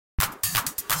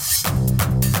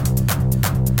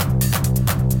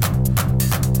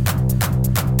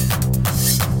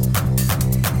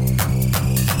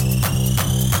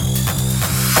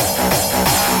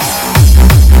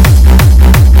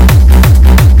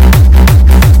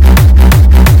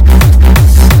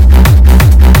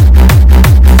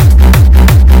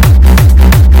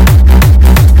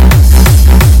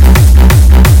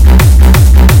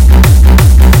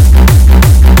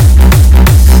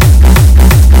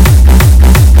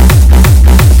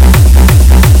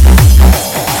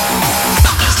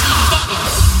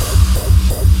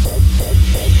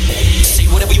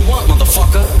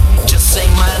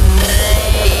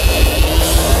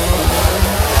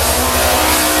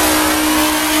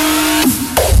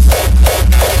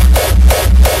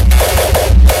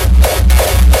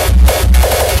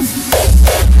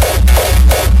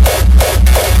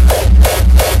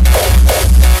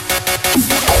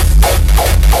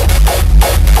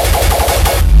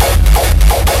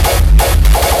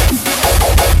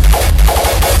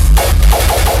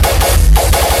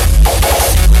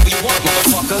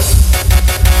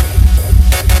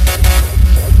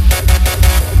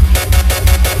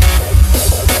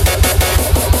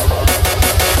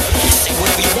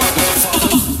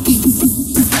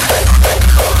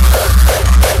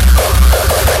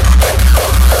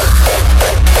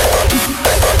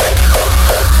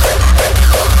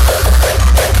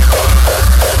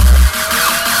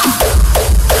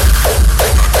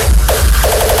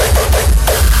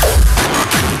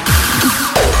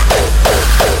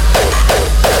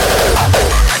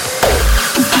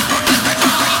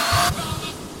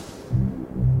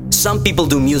Some people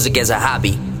do music as a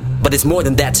hobby, but it's more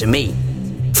than that to me.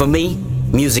 For me,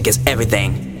 music is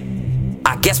everything.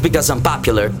 I guess because I'm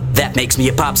popular, that makes me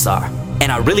a pop star.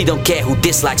 And I really don't care who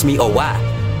dislikes me or why.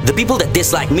 The people that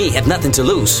dislike me have nothing to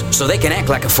lose, so they can act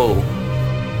like a fool.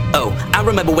 Oh, I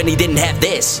remember when he didn't have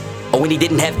this, or when he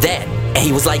didn't have that, and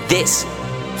he was like this.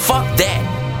 Fuck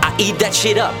that, I eat that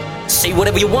shit up. Say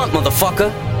whatever you want,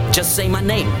 motherfucker. Just say my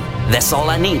name, that's all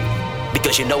I need.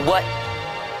 Because you know what?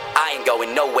 I ain't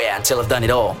going nowhere until I've done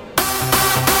it all.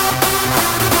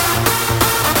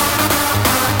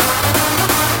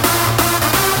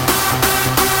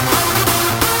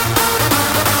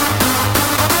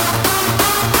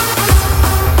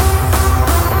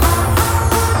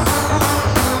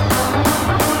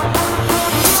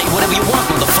 Say whatever you want,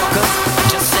 motherfucker.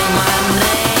 Just say my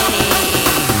name.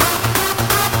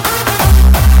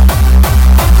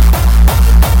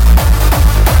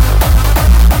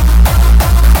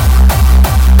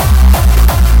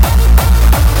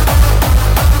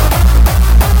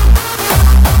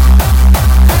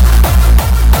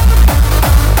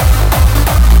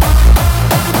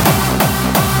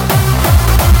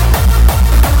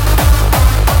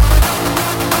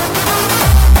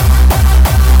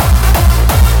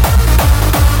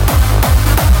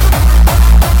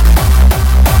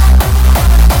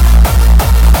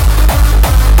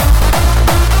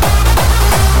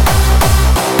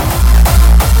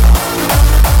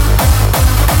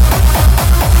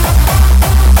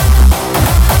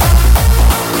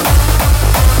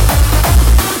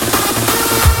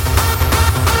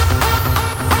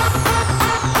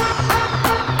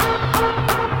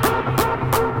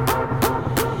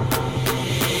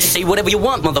 Say whatever you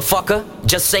want, motherfucker.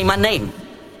 Just say my name.